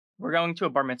We're going to a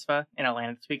bar mitzvah in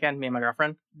Atlanta this weekend, me and my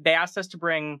girlfriend. They asked us to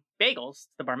bring bagels to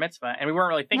the bar mitzvah, and we weren't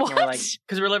really thinking. What? We're like,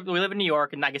 because we live in New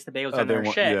York, and I guess the bagels are their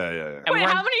shit. Yeah. And Wait,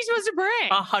 how many are you supposed to bring?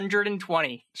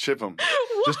 120. Ship them.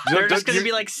 They're just going to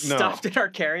be like stuffed in our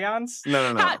carry-ons.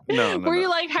 No. Were you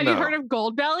like, have you heard of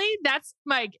Goldbelly? That's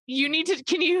Mike.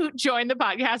 Can you join the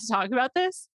podcast to talk about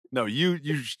this? No, you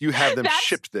have them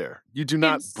shipped there. You do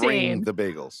not bring the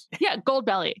bagels. Yeah,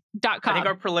 goldbelly.com. I think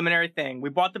our preliminary thing, we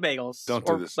bought the bagels. Don't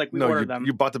do this. Like, we ordered them.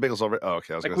 You bought the bagels already? Oh,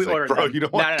 okay. I was like, going to say, bro, you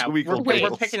don't want 2-week-old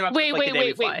bagels. We're picking them up.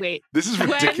 Wait. This is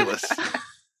ridiculous.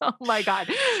 Oh, my God.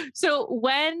 So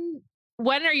when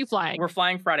are you flying? We're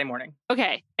flying Friday morning.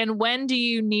 Okay. And when do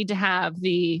you need to have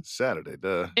the... Saturday,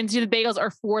 duh. And do the bagels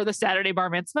are for the Saturday bar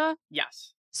mitzvah?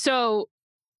 Yes. So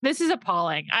this is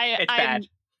appalling. It's bad.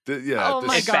 Oh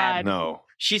my God. No.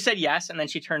 She said yes, and then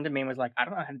she turned to me and was like, I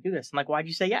don't know how to do this. I'm like, why'd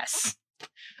you say yes?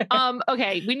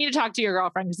 Okay, we need to talk to your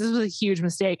girlfriend because this was a huge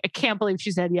mistake. I can't believe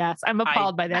she said yes. I'm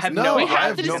appalled by this. I have no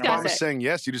problem saying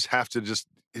yes. You just have to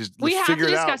figure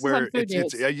it out where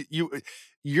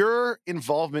your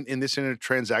involvement in this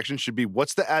transaction should be,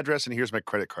 what's the address and here's my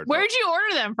credit card. Where'd you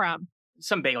order them from?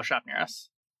 Some bagel shop near us.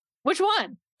 Which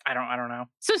one? I don't know.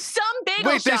 So some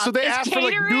bagel shop. So they asked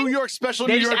catering? for like New York special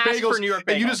New York bagels,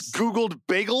 and you just Googled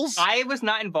bagels? I was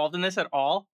not involved in this at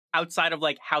all, outside of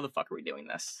like, how the fuck are we doing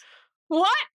this?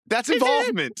 What? That's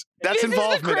involvement. That's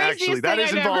involvement, actually. That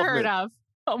is involvement. I've ever heard of.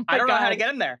 Oh my I don't God. know how to get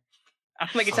in there. I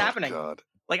don't think it's happening. God.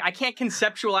 Like, I can't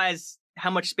conceptualize how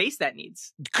much space that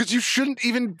needs. Because you shouldn't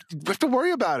even have to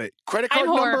worry about it. Credit card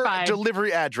number,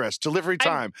 delivery address, delivery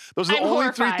time. Those are the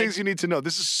only 3 things you need to know.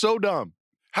 This is so dumb.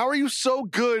 How are you so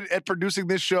good at producing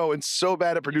this show and so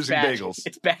bad at producing bagels?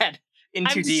 It's bad.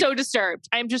 I'm so disturbed.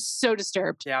 I'm just so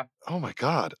disturbed. Yeah. Oh my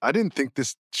God. I didn't think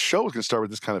this show was going to start with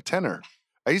this kind of tenor.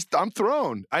 I'm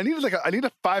thrown. I need a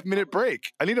 5-minute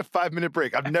break.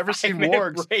 I've never seen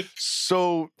Wargs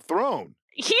so thrown.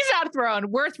 He's not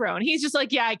thrown. We're thrown. He's just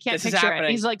like, yeah, I can't picture it.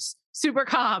 He's like super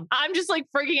calm. I'm just like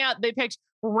freaking out. They picked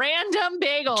random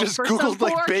bagels. Just for Googled some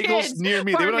like bagels near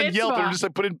me. They went on Yelp and just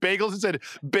like put in bagels and said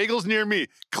bagels near me.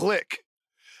 Click.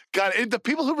 God, and the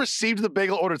people who received the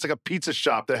bagel order, it's like a pizza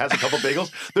shop that has a couple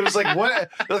bagels. They're just like, what?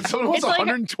 Like, someone wants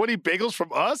 120 bagels from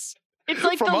us? It's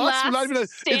like from the us?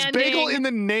 last It's bagel in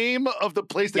the name of the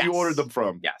place that you ordered them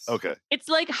from. Yes. Okay. It's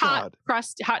like hot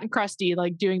and crusty,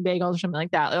 like doing bagels or something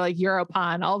like that. They're like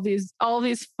Europon, all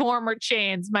these former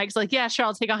chains. Mike's like, yeah, sure,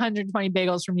 I'll take 120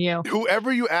 bagels from you.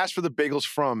 Whoever you asked for the bagels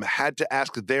from had to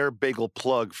ask their bagel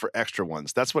plug for extra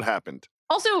ones. That's what happened.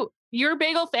 Also, your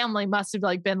bagel family must have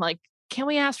like been like, can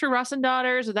we ask for Russ and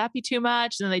Daughters? Would that be too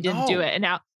much? And then they didn't do it. And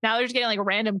now they're just getting like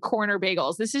random corner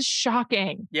bagels. This is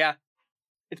shocking. Yeah.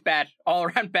 It's bad. All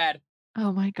around bad.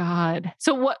 Oh my God.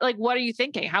 So what are you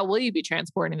thinking? How will you be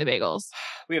transporting the bagels?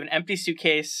 We have an empty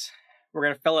suitcase. We're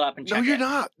going to fill it up and check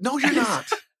No, you're not.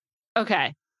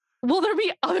 Okay. Will there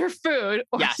be other food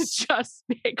or yes. is it just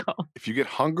bagel? If you get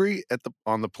hungry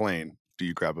on the plane, do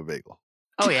you grab a bagel?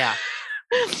 Oh, yeah.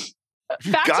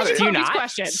 Back to Jacoby's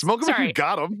questions. Smoke them if you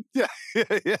got them. Yeah.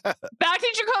 Back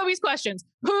to Jacoby's questions.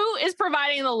 Who is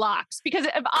providing the locks? Because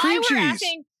if I were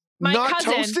asking my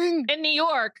cousin in New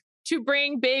York to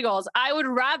bring bagels, I would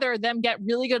rather them get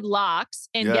really good locks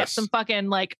and get some fucking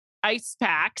like ice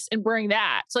packs and bring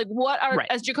that. So like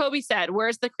as Jacoby said,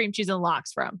 where's the cream cheese and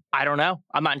locks from? I don't know.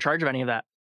 I'm not in charge of any of that.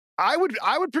 I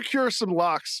would procure some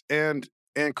locks and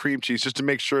cream cheese just to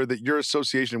make sure that your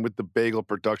association with the bagel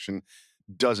production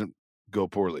doesn't go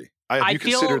poorly. Have you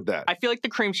considered that? I feel like the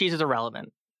cream cheese is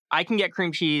irrelevant. I can get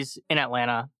cream cheese in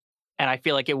Atlanta, and I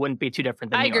feel like it wouldn't be too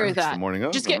different than I agree with that. The morning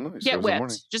of. Just get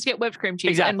whipped. Just get whipped cream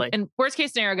cheese. Exactly. And worst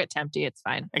case scenario, get tempty. It's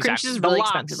fine. Exactly. Cream cheese is really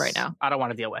expensive right now. I don't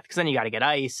want to deal with because then you got to get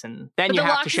ice, and then you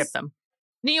have to ship them.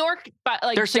 New York, but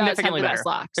like they're significantly better. Best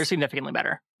locks. They're significantly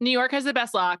better. New York has the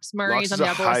best locks. Murray's on the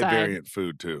Upper West Side. It's a high variant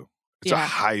food too. It's a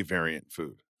high variant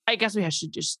food. I guess we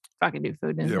should just fucking do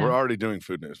food news. Yeah, now. we're already doing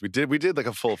food news. We did like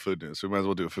a full food news. So we might as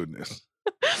well do a food news.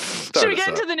 Should we get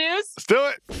into the news? Let's do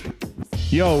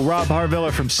it. Yo, Rob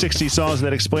Harvilla from 60 Songs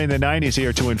That Explain the 90s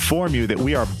here to inform you that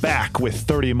we are back with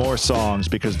 30 more songs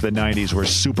because the 90s were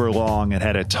super long and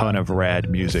had a ton of rad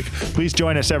music. Please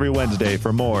join us every Wednesday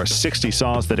for more 60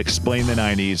 Songs That Explain the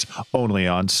 90s only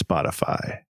on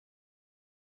Spotify.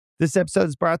 This episode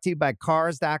is brought to you by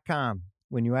Cars.com.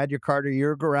 When you add your car to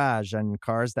your garage on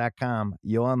Cars.com,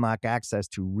 you'll unlock access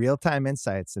to real-time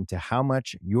insights into how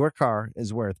much your car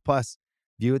is worth. Plus,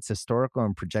 view its historical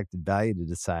and projected value to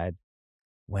decide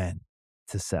when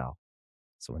to sell.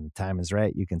 So when the time is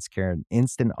right, you can secure an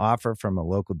instant offer from a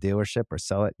local dealership or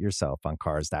sell it yourself on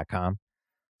Cars.com.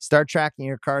 Start tracking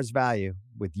your car's value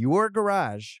with your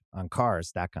garage on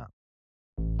Cars.com.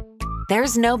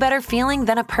 There's no better feeling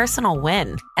than a personal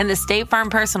win. And the State Farm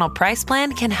Personal Price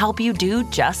Plan can help you do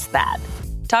just that.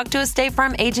 Talk to a State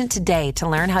Farm agent today to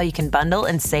learn how you can bundle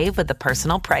and save with the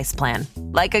Personal Price Plan.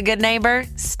 Like a good neighbor,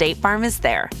 State Farm is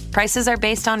there. Prices are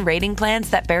based on rating plans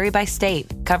that vary by state.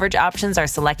 Coverage options are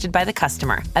selected by the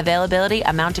customer. Availability,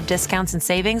 amount of discounts and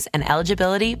savings, and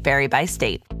eligibility vary by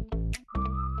state.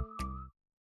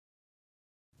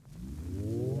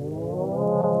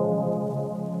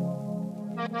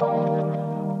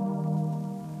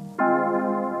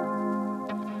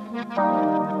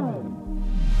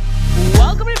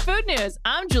 Welcome to Food News.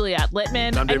 I'm Juliette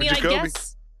Littman. I'm David Jacoby.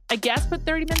 I guess put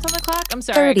 30 minutes on the clock. I'm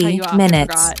sorry. 30 I cut you off.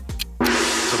 minutes. I forgot.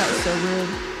 That was so rude.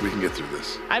 We can get through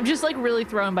this. I'm just like really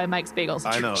thrown by Mike's Bagels.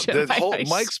 I know. The whole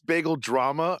Mike's Bagel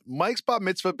drama, Mike's Bat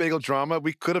Mitzvah Bagel drama,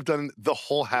 we could have done the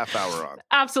whole half hour on.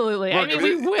 Absolutely. Look, I mean,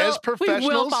 we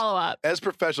will follow up. As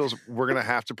professionals, we're going to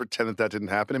have to pretend that didn't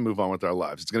happen and move on with our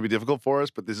lives. It's going to be difficult for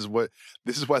us, but this is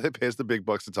why they pay us the big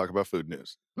bucks to talk about food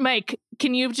news. Mike,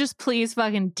 can you just please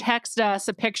fucking text us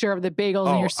a picture of the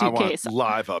bagels in your suitcase? I want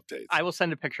live updates. I will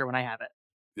send a picture when I have it.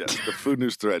 Yes, the food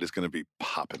news thread is going to be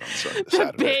popping on Saturday.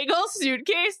 The bagel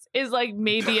suitcase is like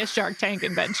maybe a Shark Tank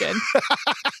invention.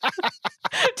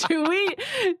 Do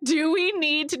we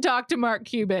need to talk to Mark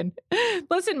Cuban?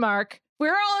 Listen, Mark,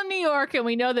 we're all in New York and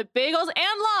we know that bagels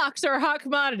and lox are a hot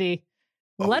commodity.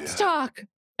 Let's talk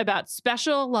about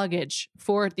special luggage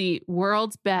for the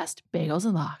world's best bagels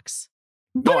and lox.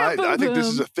 No, I think this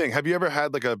is a thing. Have you ever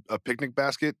had like a picnic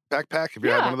basket backpack? Have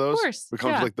you had one of those? Of course. It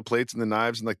comes with like the plates and the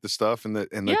knives and like the stuff and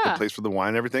the place for the wine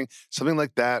and everything. Something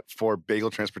like that for bagel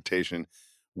transportation.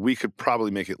 We could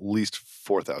probably make at least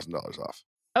 $4,000 off.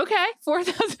 Okay,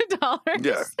 $4,000.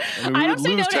 Yeah, I don't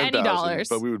say no to any dollars,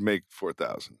 but we would make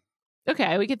 $4,000.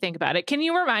 Okay, we could think about it. Can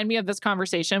you remind me of this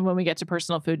conversation when we get to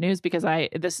personal food news? Because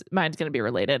mine's going to be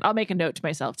related. I'll make a note to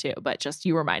myself too, but just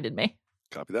you reminded me.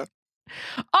 Copy that.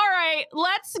 All right,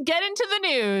 let's get into the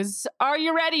news. Are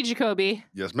you ready, Jacoby?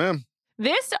 Yes, ma'am.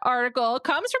 This article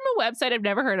comes from a website I've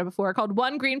never heard of before called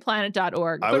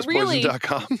onegreenplanet.org. I was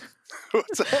poison.com.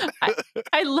 What's that?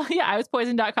 I was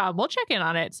poison.com. We'll check in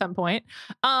on it at some point.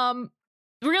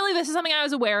 Really, this is something I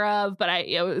was aware of, but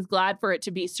I was glad for it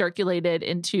to be circulated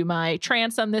into my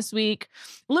transom this week.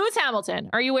 Lewis Hamilton,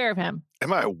 are you aware of him?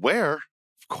 Am I aware?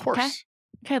 Of course.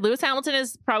 Okay, Lewis Hamilton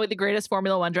is probably the greatest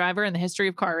Formula One driver in the history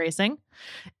of car racing.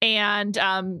 And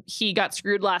he got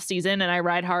screwed last season, and I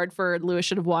ride hard for Lewis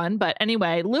should have won. But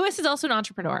anyway, Lewis is also an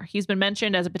entrepreneur. He's been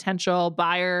mentioned as a potential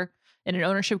buyer in an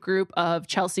ownership group of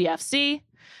Chelsea FC.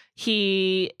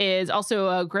 He is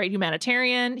also a great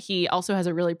humanitarian. He also has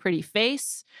a really pretty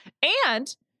face.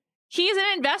 And he's an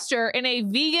investor in a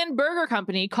vegan burger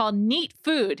company called Neat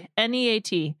Food,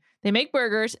 N-E-A-T. They make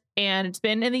burgers, and it's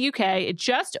been in the UK. It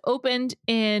just opened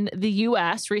in the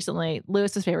US recently.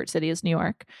 Lewis's favorite city is New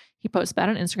York. He posts about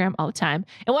it on Instagram all the time.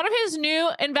 And one of his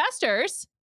new investors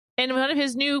and one of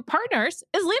his new partners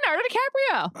is Leonardo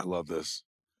DiCaprio. I love this.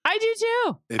 I do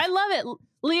too. I love it.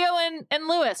 Leo and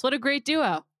Lewis. What a great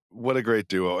duo. What a great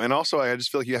duo. And also, I just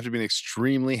feel like you have to be an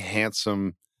extremely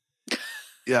handsome,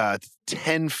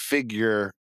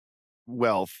 10-figure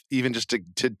wealth, even just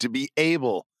to be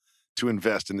able to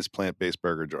invest in this plant-based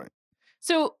burger joint.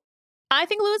 So I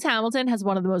think Lewis Hamilton has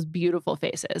one of the most beautiful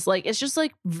faces. Like, it's just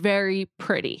like very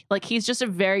pretty. Like, he's just a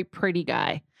very pretty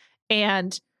guy.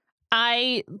 And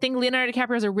I think Leonardo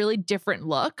DiCaprio has a really different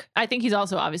look. I think he's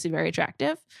also obviously very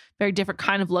attractive, very different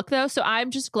kind of look though. So I'm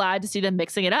just glad to see them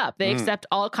mixing it up. They accept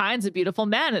all kinds of beautiful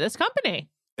men at this company.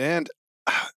 And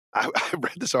I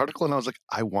read this article and I was like,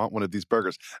 I want one of these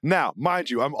burgers. Now, mind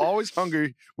you, I'm always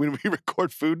hungry when we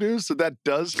record food news, so that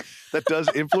does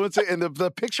influence it. And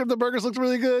the picture of the burgers looks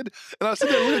really good. And I was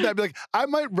sitting there looking at that and be like, I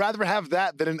might rather have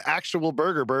that than an actual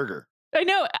burger. I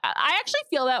know. I actually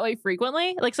feel that way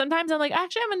frequently. Like sometimes I'm like,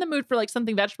 actually, I'm in the mood for like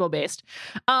something vegetable based.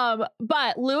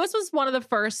 But Lewis was one of the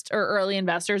first or early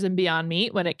investors in Beyond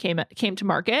Meat when it came to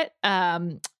market.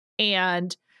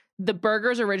 And the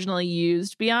burgers originally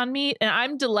used Beyond Meat, and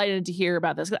I'm delighted to hear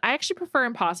about this. I actually prefer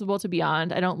Impossible to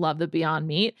Beyond. I don't love the Beyond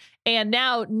Meat. And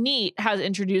now Neat has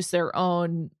introduced their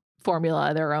own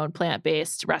formula, their own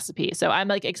plant-based recipe. So I'm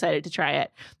like excited to try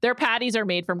it. Their patties are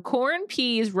made from corn,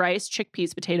 peas, rice,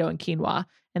 chickpeas, potato, and quinoa.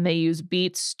 And they use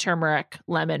beets, turmeric,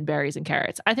 lemon, berries, and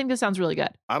carrots. I think this sounds really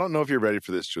good. I don't know if you're ready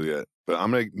for this, Juliette, but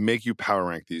I'm going to make you power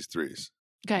rank these threes.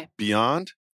 Okay.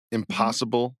 Beyond,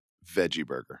 Impossible, Veggie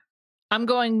Burger. I'm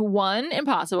going 1,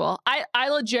 Impossible. I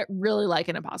legit really like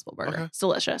an Impossible burger. Okay. It's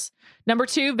delicious. Number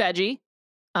 2, Veggie.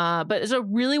 But there's a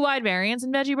really wide variance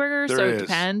in veggie burgers, so it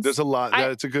depends. There's a lot.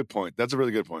 That's a good point. That's a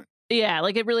really good point. Yeah,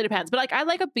 like it really depends. But like I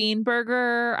like a bean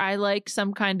burger. I like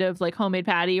some kind of like homemade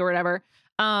patty or whatever.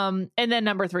 And then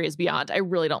number 3 is Beyond. I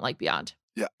really don't like Beyond.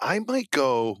 Yeah, I might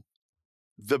go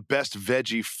the best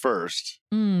veggie first,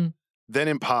 then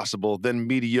Impossible, then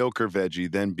mediocre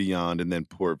veggie, then Beyond, and then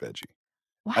poor veggie.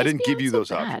 I didn't give you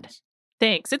those options.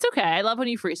 Thanks. It's okay. I love when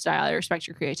you freestyle. I respect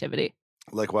your creativity.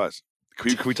 Likewise.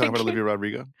 Can we talk about Olivia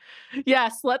Rodrigo?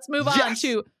 Yes. Let's move on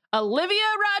to Olivia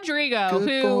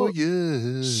Rodrigo,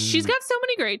 she's got so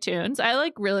many great tunes. I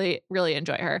like really, really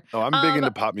enjoy her. Oh, I'm big into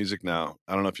pop music now.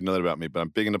 I don't know if you know that about me, but I'm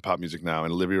big into pop music now.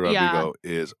 And Olivia Rodrigo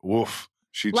is woof.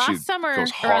 She summer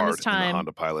goes hard this time, in the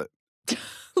Honda Pilot.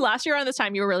 Last year around this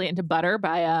time, you were really into Butter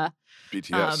by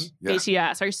BTS.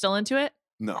 BTS. Are you still into it?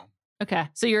 No. Okay.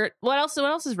 So what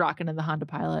else is rocking in the Honda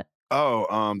Pilot?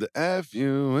 Oh, the F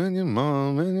you and your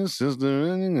mom and your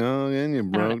sister and your young and your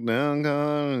broke down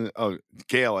car. Oh,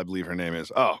 Gail, I believe her name is.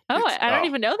 I don't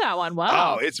even know that one.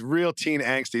 Wow. Oh, it's real teen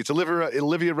angsty. It's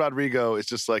Olivia Rodrigo. It's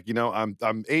just like,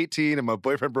 I'm 18 and my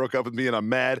boyfriend broke up with me and I'm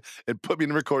mad and put me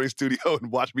in a recording studio and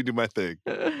watch me do my thing.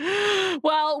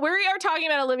 Well, we are talking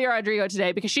about Olivia Rodrigo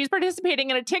today because she's participating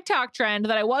in a TikTok trend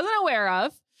that I wasn't aware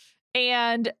of.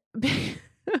 And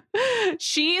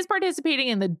she is participating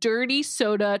in the dirty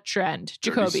soda trend.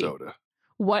 Jacoby, dirty soda.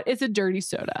 What is a dirty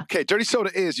soda? Okay, dirty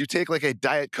soda is you take like a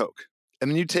Diet Coke and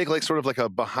then you take like sort of like a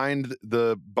behind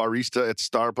the barista at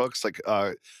Starbucks, like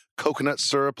coconut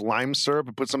syrup, lime syrup,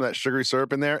 and put some of that sugary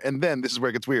syrup in there. And then this is where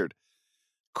it gets weird.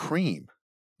 Cream.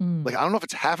 Like, I don't know if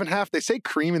it's half and half. They say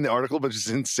cream in the article, but it's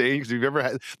insane because you've ever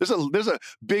had, there's a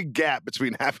big gap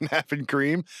between half and half and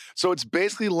cream. So it's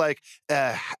basically like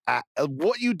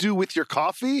what you do with your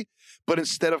coffee, but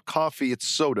instead of coffee, it's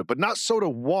soda, but not soda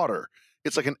water.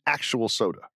 It's like an actual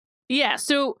soda. Yeah.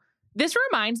 So this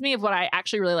reminds me of what I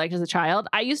actually really liked as a child.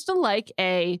 I used to like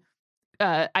a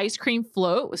ice cream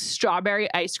float with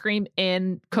strawberry ice cream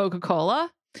in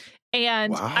Coca-Cola.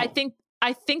 And wow.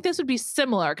 I think this would be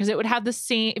similar because it would have the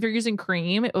same, if you're using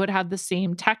cream, it would have the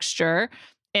same texture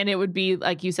and it would be,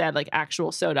 like you said, like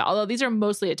actual soda. Although these are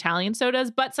mostly Italian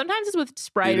sodas, but sometimes it's with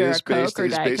Sprite or a Coke or Diet Coke.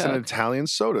 It is based on Italian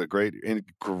soda. Great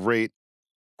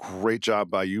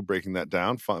job by you breaking that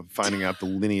down, finding out the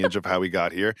lineage of how we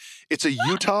got here. It's a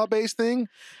Utah-based thing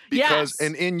because,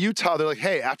 and in Utah, they're like,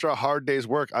 hey, after a hard day's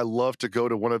work, I love to go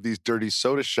to one of these dirty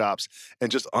soda shops and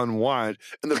just unwind.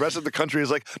 And the rest of the country is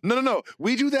like, no,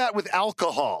 we do that with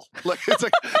alcohol. Like, it's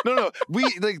like, no,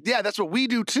 that's what we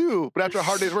do too. But after a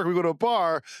hard day's work, we go to a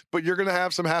bar, but you're going to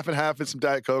have some half and half and some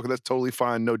Diet Coke, and that's totally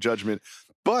fine, no judgment.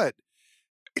 But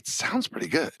it sounds pretty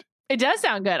good. It does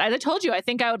sound good. As I told you, I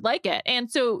think I would like it.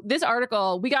 And so this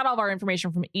article, we got all of our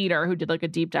information from Eater, who did like a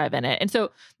deep dive in it. And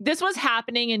so this was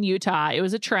happening in Utah. It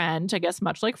was a trend, I guess,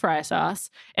 much like fry sauce.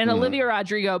 And Olivia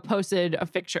Rodrigo posted a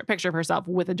picture of herself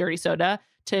with a dirty soda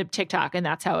to TikTok. And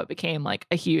that's how it became like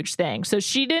a huge thing. So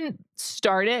she didn't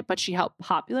start it, but she helped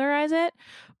popularize it.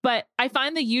 But I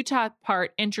find the Utah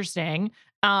part interesting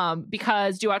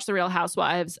because do you watch The Real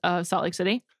Housewives of Salt Lake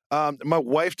City? My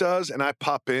wife does, and I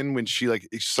pop in when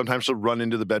sometimes she'll run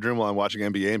into the bedroom while I'm watching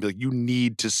NBA and be like, you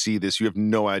need to see this. You have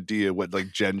no idea what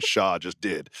like Jen Shah just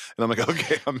did. And I'm like,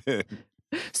 okay, I'm in.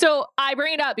 So I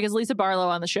bring it up because Lisa Barlow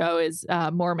on the show is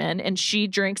Mormon, and she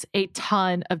drinks a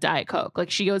ton of Diet Coke.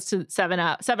 Like she goes to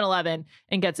 7-Eleven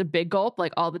and gets a big gulp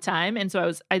like all the time. And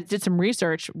so I did some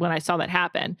research when I saw that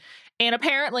happen. And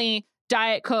apparently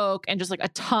Diet Coke and just like a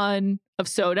ton of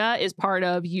soda is part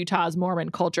of Utah's Mormon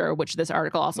culture, which this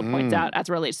article also points out as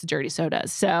it relates to dirty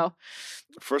sodas. So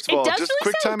first of all, just really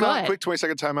quick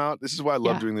 20-second time out. This is why I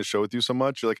love doing this show with you so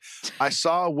much. You're like, I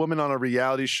saw a woman on a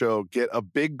reality show get a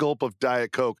big gulp of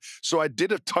Diet Coke. So I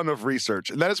did a ton of research.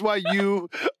 And that is why you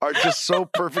are just so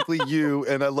perfectly you.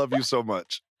 And I love you so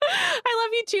much. I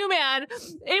love you too, man.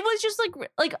 It was just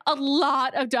like a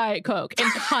lot of Diet Coke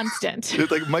and constant. It's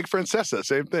like Mike Francesa,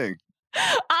 same thing.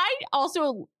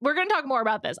 We're going to talk more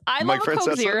about this. I love a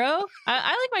Coke Zero.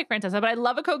 I like Mike Francesa, but I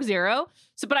love a Coke Zero.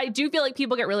 But I do feel like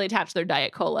people get really attached to their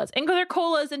Diet Colas and their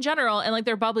colas in general and like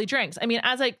their bubbly drinks. I mean,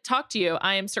 as I talk to you,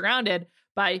 I am surrounded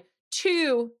by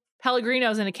 2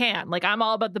 Pellegrinos in a can. Like I'm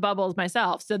all about the bubbles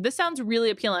myself. So this sounds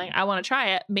really appealing. I want to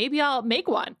try it. Maybe I'll make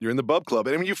one. You're in the Bub Club.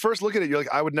 And when you first look at it, you're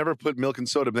like, I would never put milk and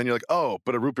soda. But then you're like, oh,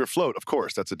 but a root beer float. Of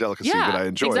course, that's a delicacy that I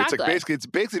enjoy. Exactly. It's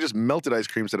basically just melted ice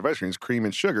cream instead of ice cream. It's cream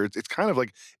and sugar. It's kind of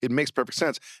like, it makes perfect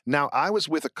sense. Now, I was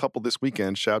with a couple this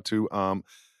weekend. Shout out to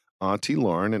Auntie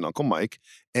Lauren and Uncle Mike.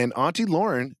 And Auntie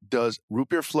Lauren does root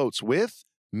beer floats with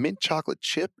mint chocolate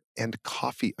chip and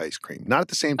coffee ice cream. Not at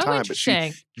the same time, but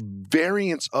she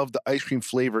variants of the ice cream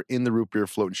flavor in the root beer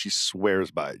float, and she swears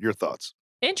by it. Your thoughts?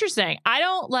 Interesting. I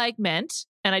don't like mint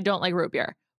and I don't like root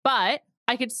beer, but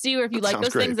I could see where if you like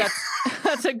those great. things,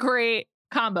 that's a great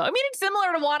combo. I mean, it's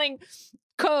similar to wanting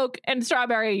Coke and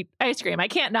strawberry ice cream. I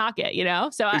can't knock it,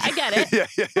 So I get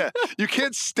it. Yeah. You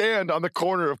can't stand on the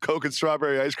corner of Coke and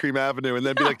Strawberry Ice Cream Avenue and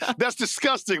then be like, that's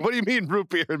disgusting. What do you mean root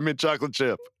beer and mint chocolate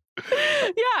chip?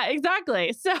 Yeah,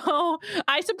 exactly. So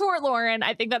I support Lauren.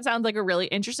 I think that sounds like a really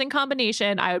interesting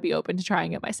combination. I would be open to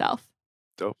trying it myself.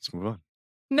 Dope. Let's move on.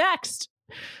 Next,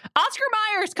 Oscar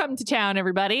Mayer's come to town,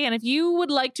 everybody. And if you would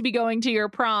like to be going to your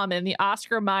prom in the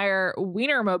Oscar Mayer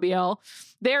Wienermobile,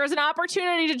 there is an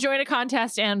opportunity to join a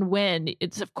contest and win.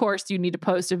 It's, of course, you need to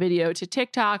post a video to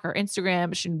TikTok or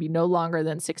Instagram. It shouldn't be no longer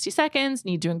than 60 seconds.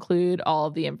 Need to include all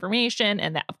of the information.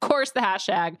 And that, of course, the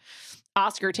hashtag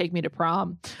Oscar Take Me to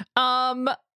Prom.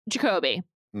 Jacoby,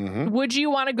 would you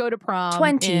want to go to prom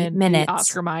 20 in minutes. the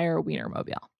Oscar Mayer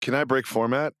Wienermobile? Can I break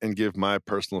format and give my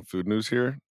personal food news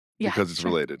here? Yeah, because it's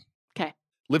related. Okay.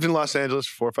 Lived in Los Angeles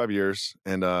for 4 or 5 years.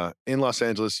 And in Los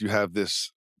Angeles, you have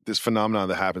this phenomenon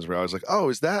that happens where I was like, oh,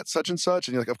 is that such and such?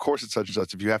 And you're like, of course it's such and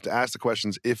such. If you have to ask the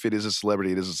questions, if it is a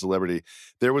celebrity, it is a celebrity.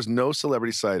 There was no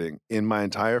celebrity sighting in my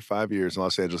entire 5 years in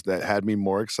Los Angeles that had me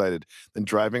more excited than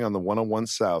driving on the 101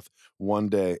 South one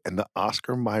day and the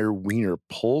Oscar Mayer Wiener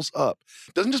pulls up.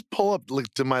 Doesn't just pull up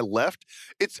like to my left.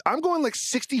 I'm going like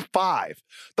 65.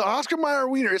 The Oscar Mayer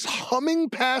Wiener is humming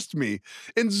past me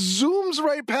and zooms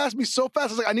right past me so fast.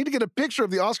 I was like, I need to get a picture of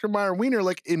the Oscar Mayer Wiener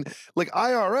like in like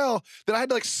IRL that I had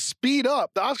to like speed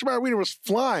up. The Oscar Mayer Wiener was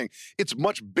flying. It's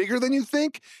much bigger than you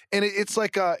think, and it's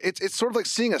like it's sort of like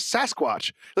seeing a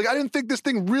Sasquatch. Like I didn't think this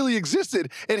thing really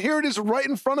existed, and here it is right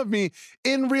in front of me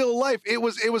in real life. It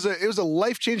was a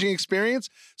life-changing experience.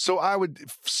 So I would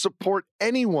support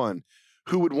anyone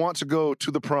who would want to go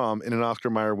to the prom in an Oscar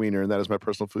Mayer Wiener, and that is my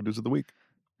personal food news of the week.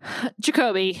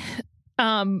 Jacoby,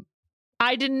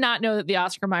 I did not know that the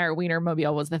Oscar Mayer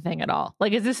Wienermobile was the thing at all.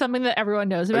 Like, is this something that everyone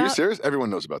knows about? Are you serious? Everyone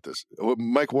knows about this.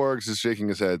 Mike Wargs is shaking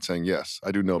his head saying, yes,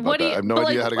 I do know about that. I have no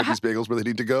idea how to get these bagels where they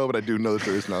need to go, but I do know that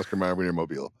there is an Oscar Mayer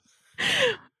Wienermobile.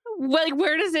 Like,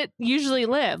 where does it usually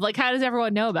live? Like, how does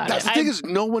everyone know about That's it? The thing is,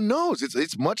 no one knows.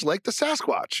 It's much like the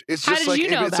Sasquatch. It's how just did like you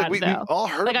know it's about like it, we though? all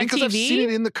heard like it because I've seen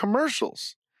it in the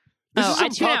commercials. This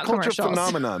is a pop culture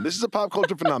phenomenon. This is a pop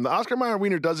culture phenomenon. The Oscar Mayer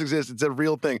Wiener does exist. It's a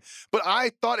real thing. But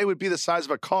I thought it would be the size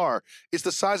of a car. It's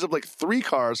the size of like 3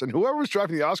 cars. And whoever was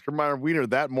driving the Oscar Mayer Wiener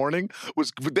that morning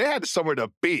they had somewhere to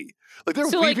be. Like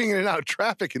they're weaving in and out of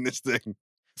traffic in this thing.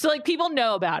 So like people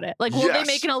know about it. Like, will they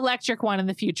make an electric one in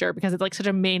the future because it's like such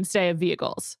a mainstay of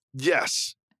vehicles?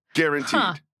 Yes.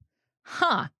 Guaranteed.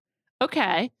 Huh.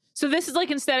 Okay. So this is like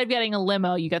instead of getting a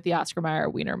limo, you get the Oscar Mayer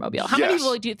Wienermobile. How many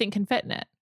people do you think can fit in it?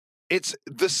 It's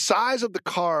the size of the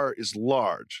car is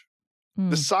large.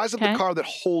 The size of the car that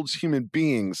holds human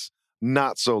beings,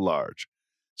 not so large.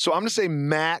 So I'm going to say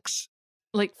max.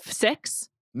 Like 6?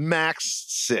 Max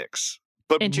 6.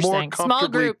 But more comfortably small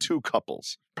group. 2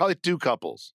 couples. Probably 2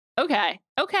 couples. Okay.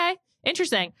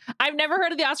 Interesting. I've never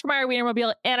heard of the Oscar Mayer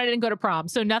Wienermobile, and I didn't go to prom,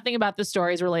 so nothing about this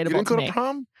story is relatable to me. You didn't go to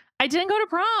prom? I didn't go to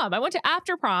prom. I went to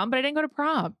after prom, but I didn't go to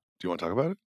prom. Do you want to talk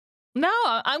about it? No,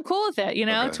 I'm cool with it.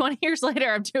 Okay. 20 years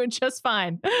later, I'm doing just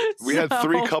fine. We had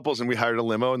 3 couples and we hired a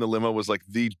limo, and the limo was like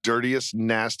the dirtiest,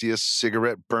 nastiest,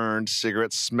 cigarette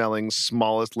smelling,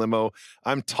 smallest limo.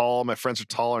 I'm tall. My friends are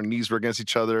tall. Our knees were against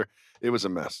each other. It was a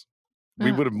mess.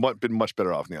 We would have been much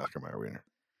better off in the Oscar Mayer Wiener.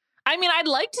 I mean, I'd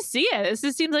like to see it.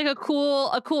 This seems like a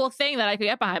cool thing that I could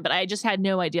get behind, but I just had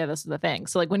no idea this was the thing.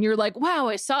 So like when you're like, wow,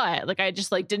 I saw it. Like I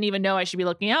just like didn't even know I should be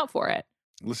looking out for it.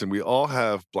 Listen, we all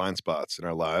have blind spots in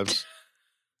our lives,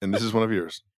 and this is one of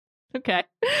yours. Okay.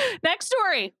 Next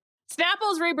story.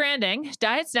 Snapple's rebranding.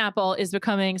 Diet Snapple is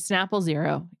becoming Snapple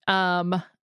Zero. I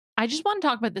just want to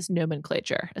talk about this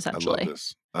nomenclature, essentially.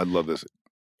 I love this.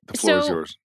 The floor is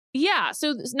yours. Yeah,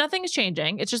 so nothing is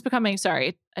changing. It's just becoming,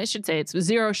 I should say it's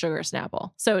zero sugar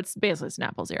Snapple. So it's basically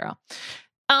Snapple Zero.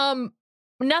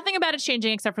 Nothing about it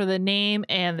changing except for the name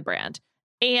and the brand.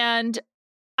 And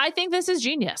I think this is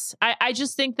genius. I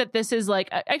just think that this is like,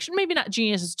 actually, maybe not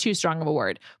genius is too strong of a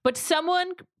word, but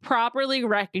someone properly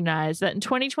recognized that in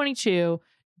 2022,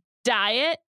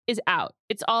 diet is out.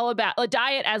 It's all about a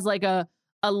diet as like a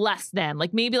less than,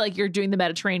 like maybe like you're doing the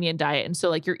Mediterranean diet. And so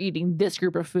like you're eating this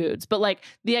group of foods, but like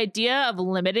the idea of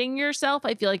limiting yourself,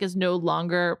 I feel like is no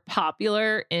longer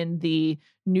popular in the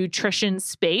nutrition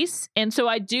space. And so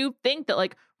I do think that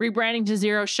like rebranding to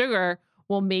zero sugar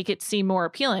will make it seem more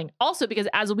appealing. Also, because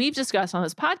as we've discussed on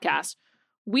this podcast,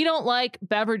 we don't like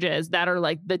beverages that are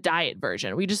like the diet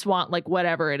version. We just want like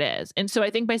whatever it is. And so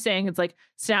I think by saying it's like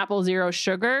Snapple Zero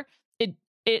Sugar, it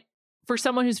for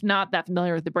someone who's not that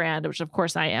familiar with the brand, which of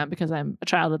course I am because I'm a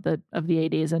child of the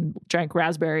 80s and drank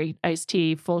raspberry iced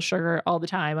tea, full sugar all the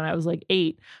time, and I was like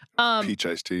 8. Peach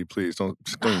iced tea, please don't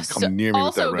even come near me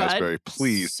with that raspberry,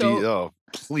 please.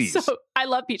 Please. So I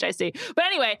love peach iced tea, but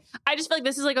anyway, I just feel like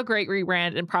this is like a great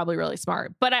rebrand and probably really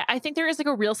smart. But I think there is like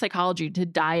a real psychology to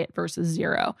diet versus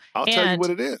zero. I'll tell you what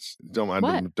it is. Don't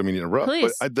mean to interrupt.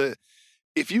 Please. But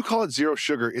if you call it zero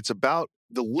sugar, it's about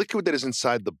the liquid that is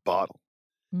inside the bottle.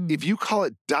 If you call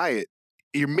it diet,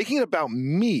 you're making it about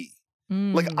me.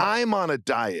 Like I'm on a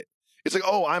diet. It's like,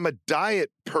 oh, I'm a diet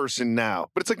person now.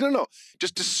 But it's like, no.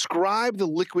 Just describe the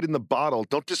liquid in the bottle.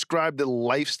 Don't describe the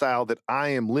lifestyle that I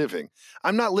am living.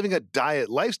 I'm not living a diet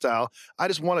lifestyle. I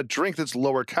just want a drink that's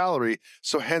lower calorie.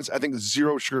 So hence, I think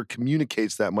zero sugar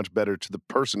communicates that much better to the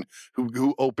person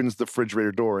who opens the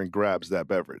refrigerator door and grabs that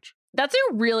beverage. That's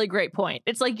a really great point.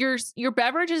 It's like your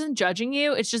beverage isn't judging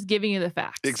you. It's just giving you the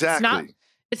facts. Exactly.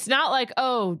 It's not like,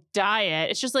 oh,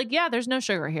 diet. It's just like, yeah, there's no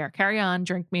sugar here. Carry on,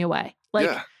 drink me away. Like,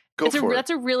 yeah. That's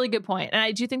a really good point. And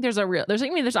I do think there's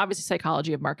obviously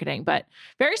psychology of marketing, but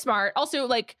very smart. Also,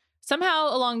 like somehow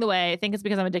along the way, I think it's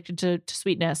because I'm addicted to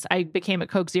sweetness. I became a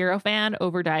Coke Zero fan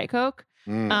over Diet Coke.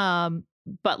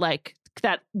 But like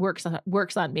that works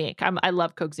on me. I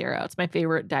love Coke Zero. It's my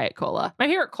favorite Diet Cola. My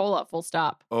favorite cola, full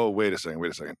stop. Oh, wait a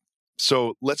second.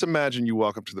 So let's imagine you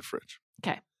walk up to the fridge.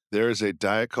 Okay. There is a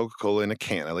Diet Coca-Cola in a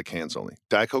can. I like cans only.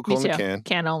 Diet Coca-Cola in a can.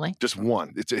 Can only. Just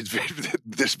one.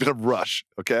 There's been a rush,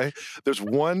 okay? There's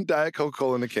one Diet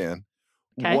Coca-Cola in a can,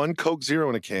 one Coke Zero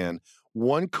in a can,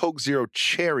 one Coke Zero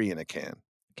Cherry in a can.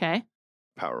 Okay.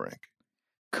 Power rank.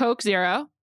 Coke Zero.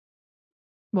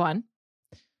 1.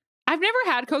 I've never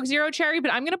had Coke Zero Cherry,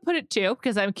 but I'm going to put it 2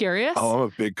 because I'm curious. Oh, I'm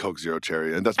a big Coke Zero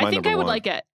Cherry, and that's my number 1.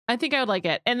 I think I would like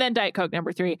it. And then Diet Coke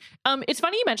number 3. It's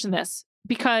funny you mentioned this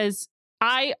because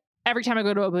every time I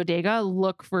go to a bodega,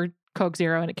 look for Coke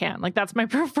Zero in a can. Like that's my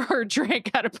preferred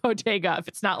drink at a bodega if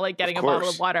it's not like getting a bottle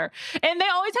of water. And they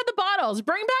always have the bottles.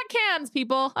 Bring back cans,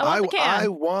 people. I want the can. I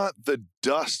want the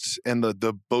dust and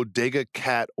the bodega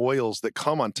cat oils that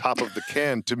come on top of the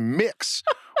can to mix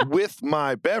with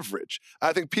my beverage.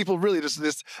 I think people really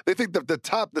they think that the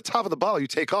top of the bottle you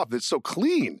take off, it's so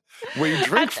clean where you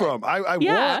drink from. I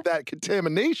want that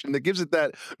contamination that gives it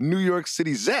that New York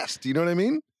City zest. You know what I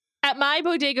mean? At my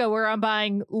bodega where I'm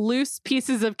buying loose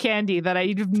pieces of candy that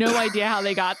I have no idea how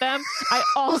they got them, I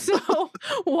also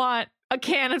want a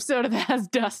can of soda that has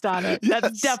dust on it. Yes.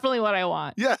 That's definitely what I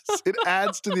want. Yes, it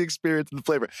adds to the experience and the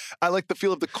flavor. I like the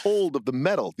feel of the cold of the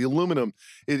metal, the aluminum.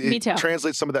 Me too. It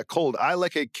translates some of that cold. I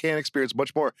like a can experience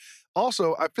much more.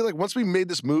 Also, I feel like once we made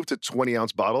this move to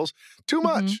 20-ounce bottles, too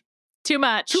much. Too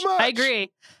much. I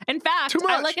agree. In fact,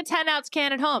 I like a 10-ounce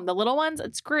can at home. The little ones,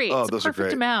 it's great. Oh, it's those a perfect are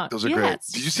great. Amount. Those are great.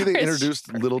 Did you see they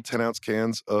introduced little 10-ounce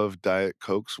cans of Diet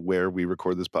Cokes where we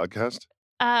record this podcast?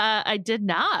 I did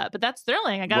not, but that's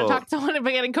thrilling. I got to talk to someone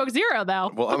about getting Coke Zero, though.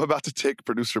 Well, I'm about to take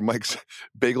producer Mike's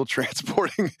bagel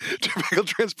transporting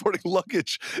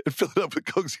luggage and fill it up with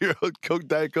Coke Zero,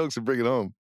 Diet Cokes, and bring it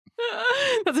home.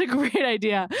 That's a great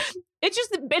idea.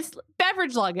 It's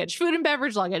beverage luggage, food and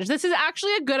beverage luggage. This is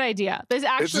actually a good idea. This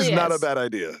is not a bad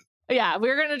idea. Yeah,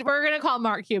 we're gonna call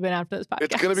Mark Cuban after this podcast.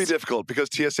 It's gonna be difficult because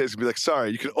TSA is gonna be like, sorry,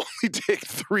 you can only take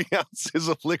 3 ounces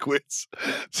of liquids.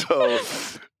 So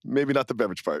maybe not the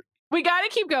beverage part. We gotta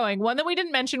keep going. One that we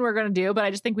didn't mention we're gonna do, but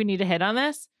I just think we need to hit on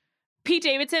this. Pete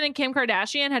Davidson and Kim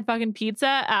Kardashian had fucking pizza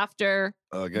after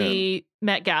the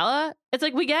Met Gala. It's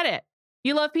like, we get it.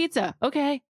 You love pizza.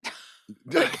 Okay.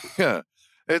 Yeah.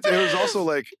 It was also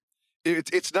like,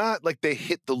 it's not like they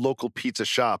hit the local pizza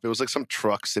shop. It was like some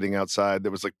truck sitting outside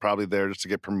that was like probably there just to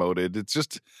get promoted. It's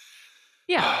just...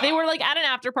 Yeah, they were like at an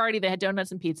after party. They had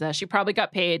donuts and pizza. She probably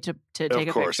got paid to take a picture.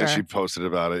 Of course, and she posted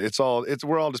about it.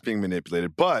 We're all just being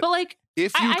manipulated. But like,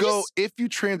 if you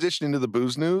transition into the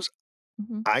booze news,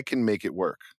 I can make it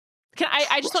work.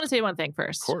 I just want to say one thing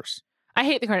first. Of course. I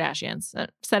hate the Kardashians. I've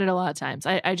said it a lot of times.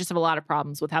 I just have a lot of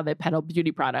problems with how they peddle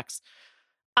beauty products.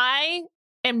 I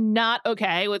am not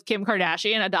okay with Kim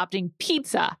Kardashian adopting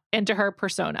pizza into her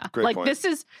persona. Great point. This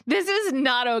is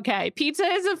not okay. Pizza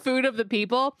is a food of the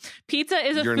people. Pizza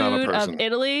is a food of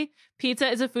Italy.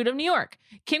 Pizza is a food of New York.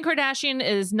 Kim Kardashian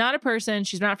is not a person.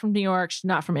 She's not from New York. She's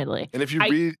not from Italy. And if you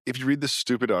read this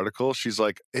stupid article, she's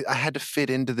like, I had to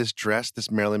fit into this dress, this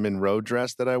Marilyn Monroe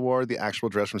dress that I wore, the actual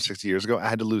dress from 60 years ago. I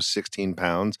had to lose 16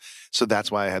 pounds. So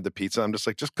that's why I had the pizza. I'm just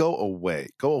like, just go away.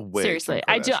 Go away. Seriously.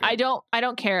 I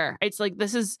don't care. It's like,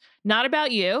 this is not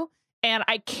about you. And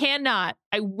I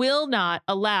will not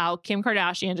allow Kim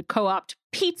Kardashian to co-opt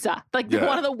pizza, like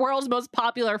one of the world's most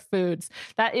popular foods.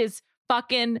 That is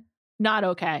fucking not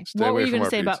okay. Stay what away were you going to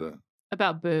say pizza. about?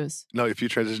 about booze. No, if you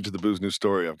transition to the booze news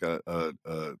story, I've got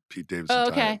Pete Davidson. Oh,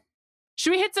 okay.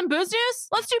 Should we hit some booze news?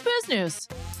 Let's do booze news.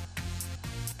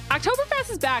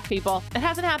 Oktoberfest is back, people. It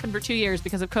hasn't happened for 2 years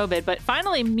because of COVID, but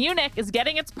finally Munich is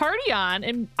getting its party on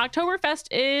and Oktoberfest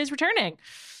is returning.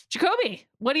 Jacoby,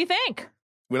 what do you think?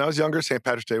 When I was younger, St.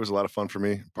 Patrick's Day was a lot of fun for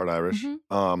me, part Irish.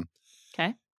 Mm-hmm.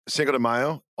 Okay. Cinco de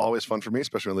Mayo, always fun for me,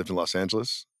 especially when I lived in Los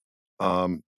Angeles.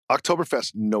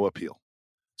 Oktoberfest, no appeal.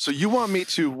 So you want me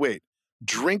to,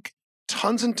 drink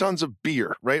tons and tons of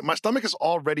beer, right? My stomach is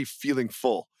already feeling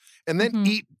full. And then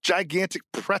eat gigantic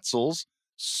pretzels,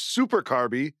 super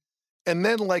carby, and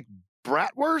then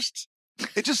bratwurst.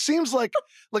 It just seems like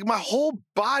my whole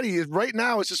body is right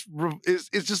now is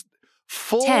just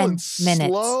full and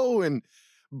slow and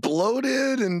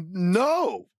bloated and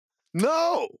no.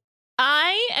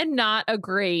 I am not a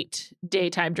great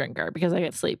daytime drinker because I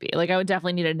get sleepy. I would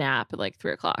definitely need a nap at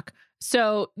 3 o'clock.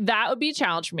 So that would be a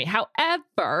challenge for me.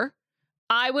 However,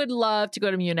 I would love to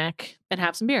go to Munich and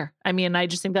have some beer. I mean, I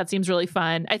just think that seems really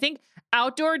fun. I think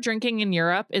outdoor drinking in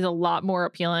Europe is a lot more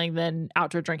appealing than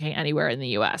outdoor drinking anywhere in the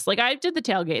US. I did the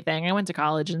tailgate thing. I went to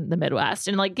college in the Midwest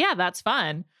and yeah, that's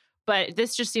fun. But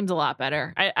this just seems a lot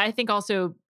better. I think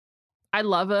also I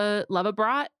love a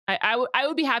brat. I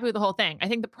would be happy with the whole thing. I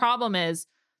think the problem is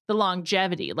the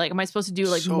longevity. Am I supposed to do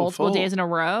multiple days in a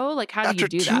row? How do you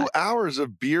do that? After 2 hours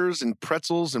of beers and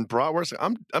pretzels and bratwurst,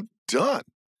 I'm done.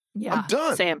 Yeah, I'm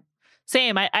done.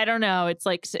 Same. I don't know. It's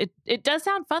it does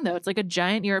sound fun though. It's like a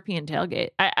giant European tailgate.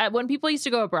 When people used to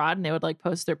go abroad and they would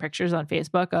post their pictures on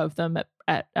Facebook of them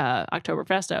at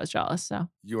Oktoberfest, I was jealous. So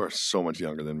you are so much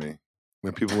younger than me.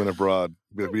 When people went abroad,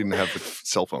 we didn't have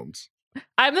cell phones.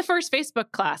 I'm the first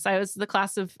Facebook class. I was the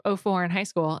class of 2004 in high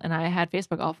school, and I had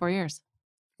Facebook all 4 years.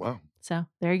 Wow. So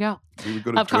there you go. We would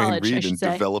go to Dwayne Reed and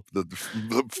develop the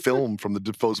film from the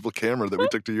disposable camera that we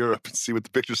took to Europe and see what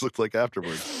the pictures looked like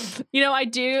afterwards. I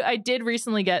did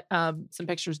recently get some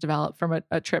pictures developed from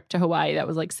a trip to Hawaii that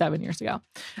was 7 years ago.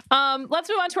 Let's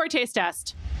move on to our taste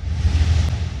test.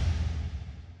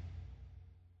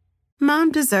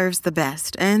 Mom deserves the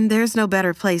best, and there's no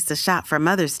better place to shop for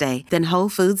Mother's Day than Whole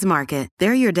Foods Market.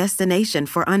 They're your destination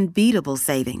for unbeatable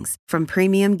savings, from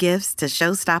premium gifts to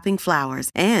show-stopping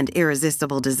flowers and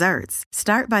irresistible desserts.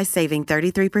 Start by saving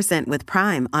 33% with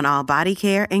Prime on all body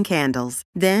care and candles.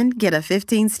 Then get a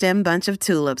 15-stem bunch of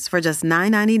tulips for just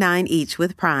 $9.99 each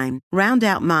with Prime. Round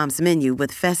out Mom's menu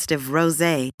with festive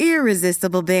rosé,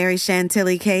 irresistible berry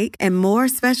chantilly cake, and more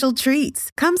special treats.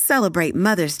 Come celebrate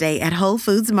Mother's Day at Whole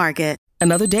Foods Market.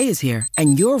 Another day is here,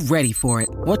 and you're ready for it.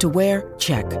 What to wear?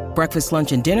 Check. Breakfast,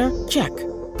 lunch, and dinner? Check.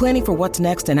 Planning for what's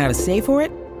next and how to save for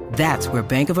it? That's where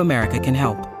Bank of America can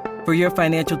help. For your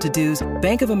financial to-dos,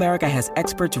 Bank of America has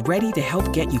experts ready to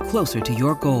help get you closer to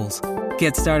your goals.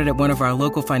 Get started at one of our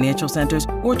local financial centers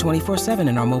or 24/7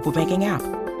 in our mobile banking app.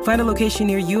 Find a location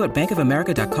near you at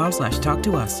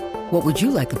bankofamerica.com/talktous. What would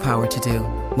you like the power to do?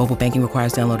 Mobile banking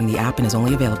requires downloading the app and is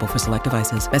only available for select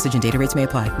devices. Message and data rates may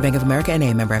apply. Bank of America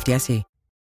NA, member FDIC.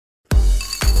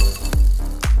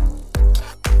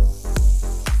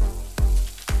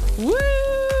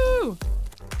 Woo!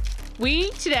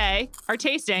 We today are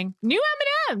tasting new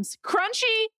M&Ms,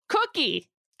 crunchy cookie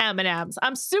M&Ms.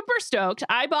 I'm super stoked.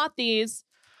 I bought these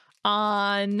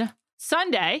on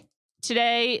Sunday.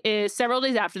 Today is several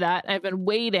days after that. I've been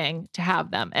waiting to have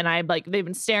them. And they've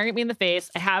been staring at me in the face.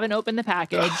 I haven't opened the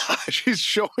package. She's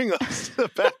showing us the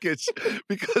package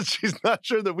because she's not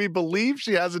sure that we believe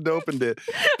she hasn't opened it.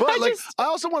 But I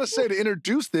also want to say to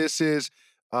introduce this is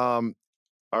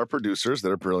our producers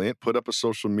that are brilliant put up a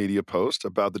social media post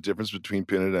about the difference between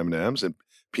peanut M&Ms and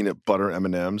peanut butter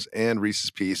M&Ms and Reese's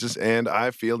Pieces. And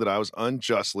I feel that I was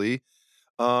unjustly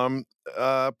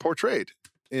portrayed.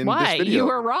 Why? You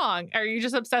were wrong. Are you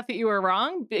just upset that you were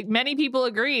wrong? Many people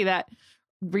agree that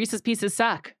Reese's Pieces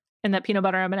suck and that peanut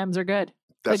butter M&Ms are good.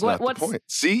 That's not the point.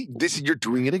 See, you're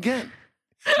doing it again.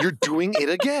 You're doing it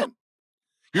again.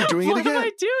 You're doing it again. What am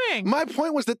I doing? My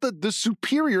point was that the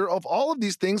superior of all of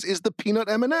these things is the peanut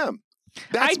M&M.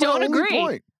 I don't agree.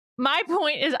 Point. My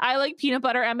point is I like peanut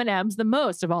butter M&Ms the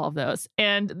most of all of those,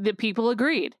 and the people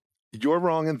agreed. You're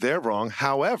wrong and they're wrong.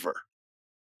 However,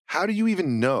 how do you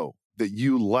even know that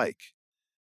you like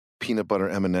peanut butter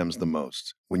M&Ms the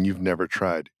most when you've never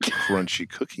tried crunchy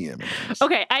cookie M&Ms?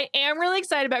 Okay, I am really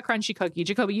excited about crunchy cookie.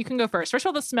 Jacoby, you can go first. First of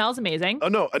all, the smell's amazing. Oh,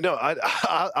 no. I'm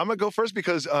going to go first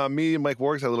because me and Mike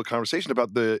Warwick had a little conversation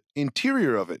about the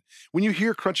interior of it. When you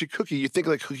hear crunchy cookie, you think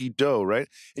like cookie dough, right?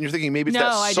 And you're thinking maybe it's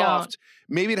that soft.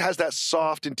 Maybe it has that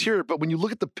soft interior. But when you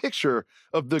look at the picture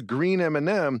of the green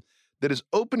M&M that is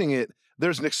opening it,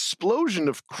 there's an explosion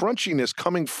of crunchiness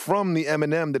coming from the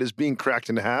M&M that is being cracked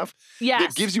in half. Yes.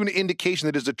 That gives you an indication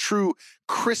that it's a true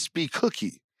crispy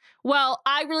cookie. Well,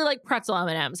 I really like pretzel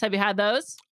M&Ms. Have you had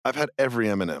those? I've had every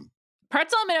M&M.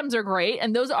 Pretzel M&Ms are great,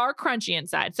 and those are crunchy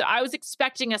inside. So I was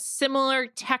expecting a similar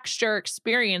texture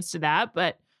experience to that,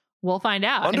 but we'll find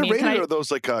out. Underrated are those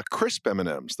like crisp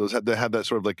M&Ms. Those they have that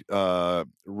sort of like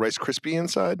Rice Krispie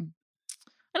inside.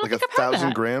 I don't like think I've had 1,000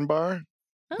 that. gram bar.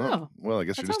 Oh, well, I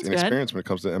guess you're just sounds inexperienced when it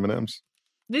comes to M&Ms.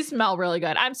 These smell really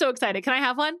good. I'm so excited. Can I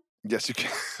have one? Yes, you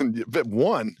can. But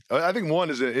one, I think one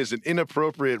is an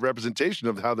inappropriate representation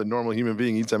of how the normal human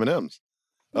being eats M&Ms.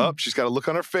 Oh, she's got a look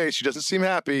on her face. She doesn't seem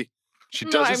happy. She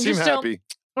doesn't seem happy.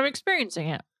 I'm experiencing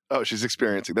it. Oh, she's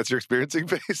experiencing. That's your experiencing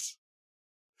face?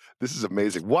 This is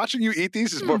amazing. Watching you eat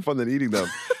these is more fun than eating them.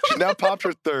 She's now popped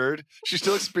her third. She's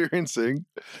still experiencing.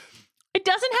 It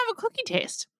doesn't have a cookie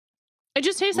taste. It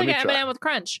just tastes like an M&M with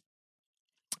crunch.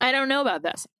 I don't know about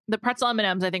this. The pretzel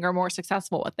M&Ms, I think, are more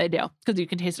successful what they do because you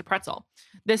can taste a pretzel.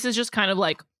 This is just kind of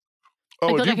like...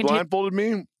 Oh, if you blindfolded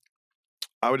me,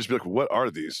 I would just be like, what are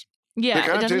these? Yeah. They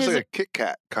kind of taste like a Kit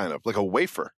Kat, kind of, like a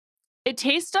wafer. It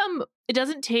tastes, it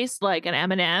doesn't taste like an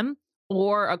M&M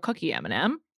or a cookie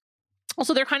M&M.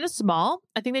 Also, they're kind of small.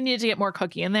 I think they needed to get more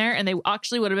cookie in there, and they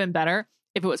actually would have been better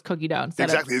if it was cookie dough instead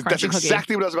of crunchy That's cookie.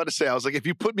 exactly what I was about to say. I was like, if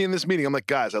you put me in this meeting, I'm like,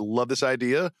 guys, I love this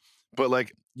idea, but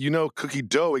like, cookie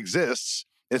dough exists,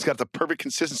 and it's got the perfect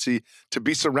consistency to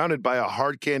be surrounded by a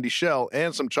hard candy shell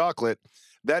and some chocolate.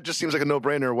 That just seems like a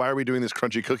no-brainer. Why are we doing this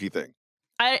crunchy cookie thing?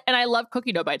 I love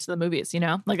cookie dough bites in the movies,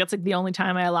 Like, that's like the only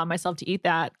time I allow myself to eat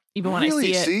that, even when I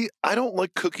see it. See, I don't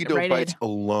like cookie dough bites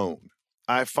alone.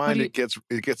 I find it gets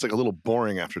like a little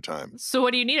boring after time. So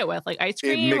what do you need it with? Like ice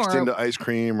cream? It mixed into ice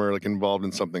cream or like involved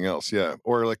in something else, yeah.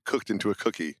 Or like cooked into a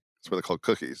cookie. That's what they're called,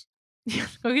 cookies.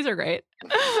 Cookies are great.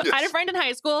 Yes. I had a friend in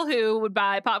high school who would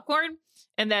buy popcorn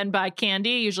and then buy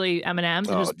candy, usually M&Ms,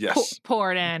 and just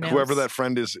pour it in. Whoever that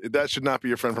friend is, that should not be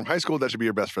your friend from high school. That should be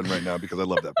your best friend right now because I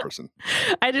love that person.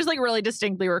 I just like really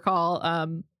distinctly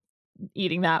recall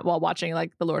eating that while watching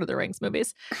like the Lord of the Rings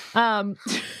movies.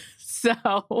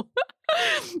 So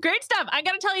great stuff. I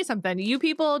got to tell you something. You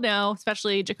people know,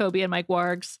 especially Jacoby and Mike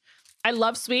Wargs, I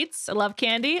love sweets. I love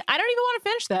candy. I don't even want to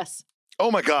finish this. Oh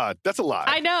my God, that's a lie.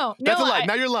 I know. That's a lie.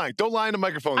 Now you're lying. Don't lie into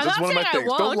microphones. That's one of my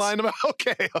things. Don't lie into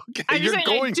Okay. You're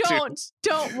going to.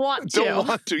 Don't want to. Don't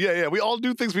want to. Yeah. We all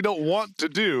do things we don't want to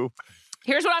do.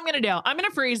 Here's what I'm going to do. I'm going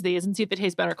to freeze these and see if they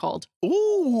taste better cold.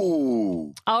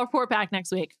 Ooh. I'll report back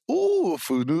next week. Ooh,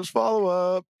 food news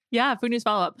follow-up. Yeah, food news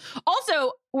follow-up.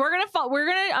 Also, we're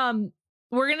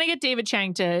gonna get David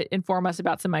Chang to inform us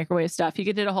about some microwave stuff. He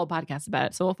did a whole podcast about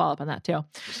it, so we'll follow up on that too.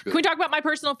 Can we talk about my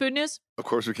personal food news? Of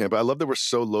course we can, but I love that we're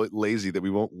so lazy that we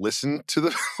won't listen to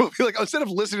the. We'll be like, instead of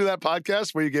listening to that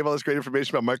podcast where you gave all this great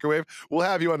information about microwave, we'll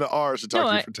have you on to ours to talk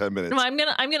to you for 10 minutes. No, I'm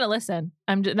gonna listen.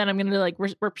 I'm gonna like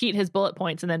repeat his bullet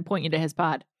points and then point you to his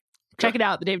pod. Okay. Check it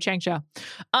out, the Dave Chang Show.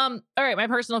 All right, my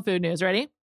personal food news. Ready?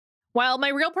 While my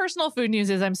real personal food news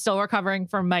is I'm still recovering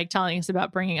from Mike telling us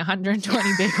about bringing 120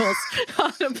 bagels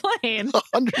on a plane.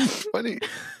 120?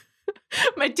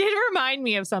 But it did remind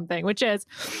me of something, which is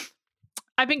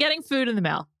I've been getting food in the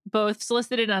mail, both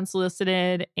solicited and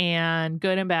unsolicited, and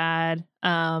good and bad.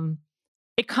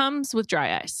 It comes with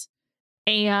dry ice.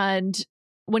 And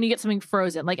when you get something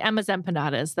frozen, like Emma's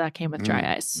empanadas, that came with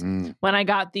dry ice. When I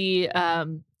got the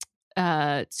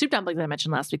soup dumpling that I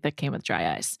mentioned last week, that came with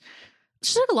dry ice.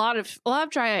 Just like a lot of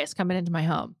dry ice coming into my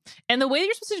home. And the way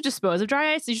you're supposed to dispose of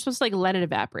dry ice is you're supposed to like let it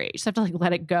evaporate. You just have to like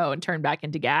let it go and turn back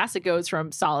into gas. It goes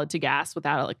from solid to gas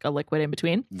without like a liquid in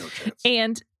between. No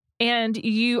chance. And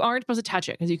you aren't supposed to touch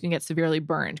it because you can get severely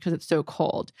burned because it's so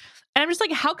cold. And I'm just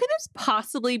like, how could this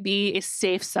possibly be a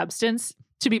safe substance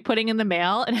to be putting in the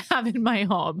mail and have in my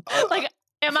home? Like,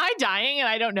 am I dying and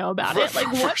I don't know about it? Like,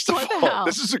 what the hell?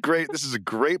 This is a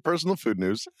great personal food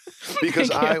news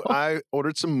because I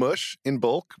ordered some mush in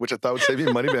bulk, which I thought would save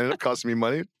me money, but ended up costing me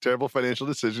money. Terrible financial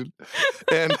decision.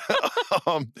 And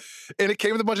it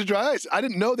came with a bunch of dry ice. I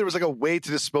didn't know there was like a way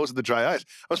to dispose of the dry ice.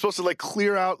 I was supposed to like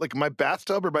clear out like my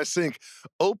bathtub or my sink,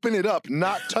 open it up,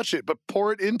 not touch it, but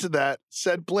pour it into that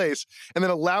said place and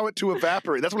then allow it to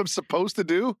evaporate. That's what I'm supposed to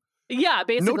do? Yeah,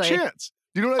 basically. No chance.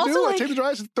 You know what I do? Like, I take the dry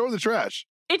ice and throw it in the trash.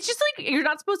 It's just like you're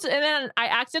not supposed to. And then I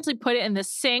accidentally put it in the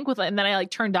sink and then I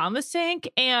like turned on the sink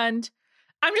and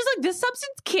I'm just like, this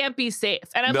substance can't be safe.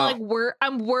 And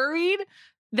I'm worried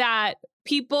that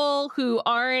people who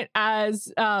aren't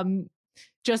as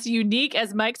just unique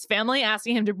as Mike's family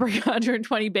asking him to bring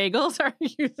 120 bagels are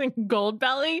using Gold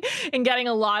Belly and getting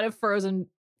a lot of frozen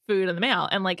food in the mail.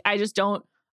 And like, I just don't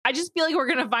I just feel like we're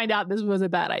going to find out this was a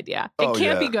bad idea. It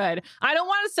can't be good. I don't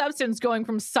want a substance going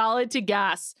from solid to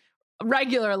gas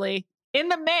regularly in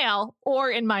the mail or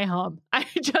in my home. I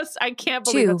can't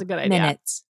believe that's a good idea. 2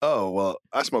 minutes. Oh, well,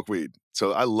 I smoke weed.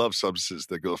 So I love substances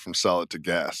that go from solid to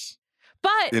gas.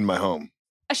 But in my home.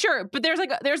 Sure, but there's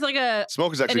like a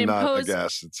smoke is actually not a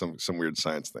gas. It's some weird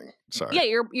science thing. Sorry.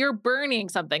 Yeah, you're burning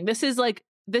something. This is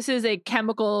a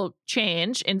chemical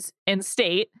change in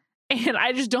state, and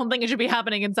I just don't think it should be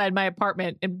happening inside my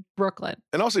apartment in Brooklyn.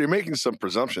 And also, you're making some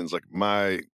presumptions. Like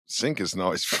my sink isn't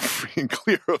always free and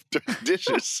clear of dirty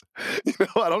dishes.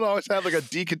 I don't always have like a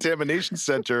decontamination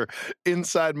center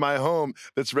inside my home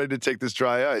that's ready to take this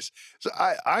dry ice. So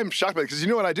I'm shocked by it because you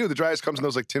know what I do? The dry ice comes in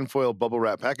those like tinfoil bubble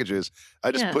wrap packages.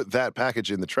 I just put that package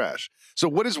in the trash. So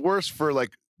what is worse for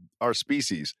like our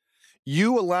species?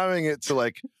 You allowing it to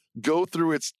like go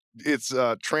through its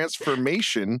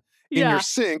transformation in your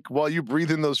sink while you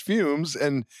breathe in those fumes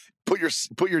and put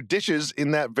your dishes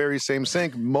in that very same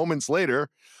sink moments later.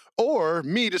 Or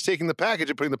me just taking the package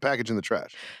and putting the package in the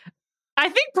trash. I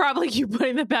think probably you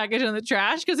putting the package in the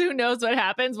trash because who knows what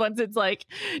happens once it's like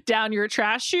down your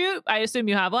trash chute. I assume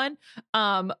you have one.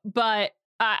 But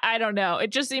I don't know. It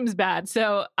just seems bad.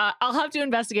 So I'll have to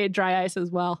investigate dry ice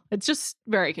as well. It's just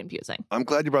very confusing. I'm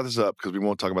glad you brought this up because we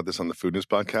won't talk about this on the Food News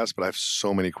podcast, but I have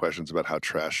so many questions about how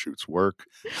trash chutes work,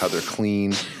 how they're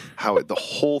cleaned, how the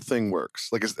whole thing works.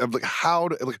 Like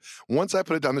once I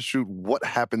put it down the chute, what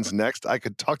happens next? I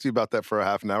could talk to you about that for a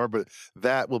half an hour, but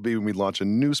that will be when we launch a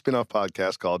new spin-off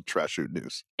podcast called Trash Chute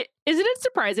News. Isn't it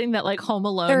surprising that like Home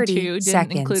Alone 2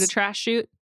 didn't include a trash chute?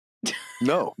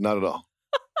 No, not at all.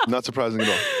 Not surprising at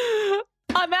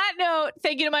all. On that note,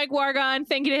 thank you to Mike Wargon.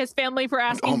 Thank you to his family for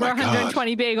asking for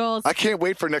 120 bagels. I can't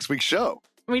wait for next week's show.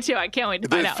 Me too. I can't wait to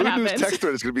find out what happens. The Food News text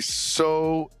thread is going to be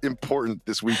so important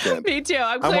this weekend. Me too.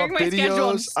 I'm clearing my schedule.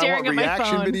 I'm staring at my phone.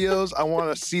 I want reaction videos. I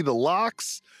want to see the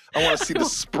locks. I want to see the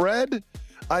spread.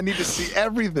 I need to see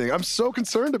everything. I'm so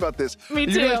concerned about this. Me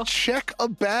too. You're going to check a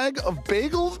bag of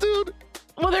bagels, dude?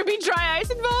 Will there be dry ice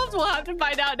involved? We'll have to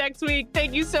find out next week.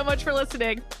 Thank you so much for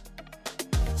listening.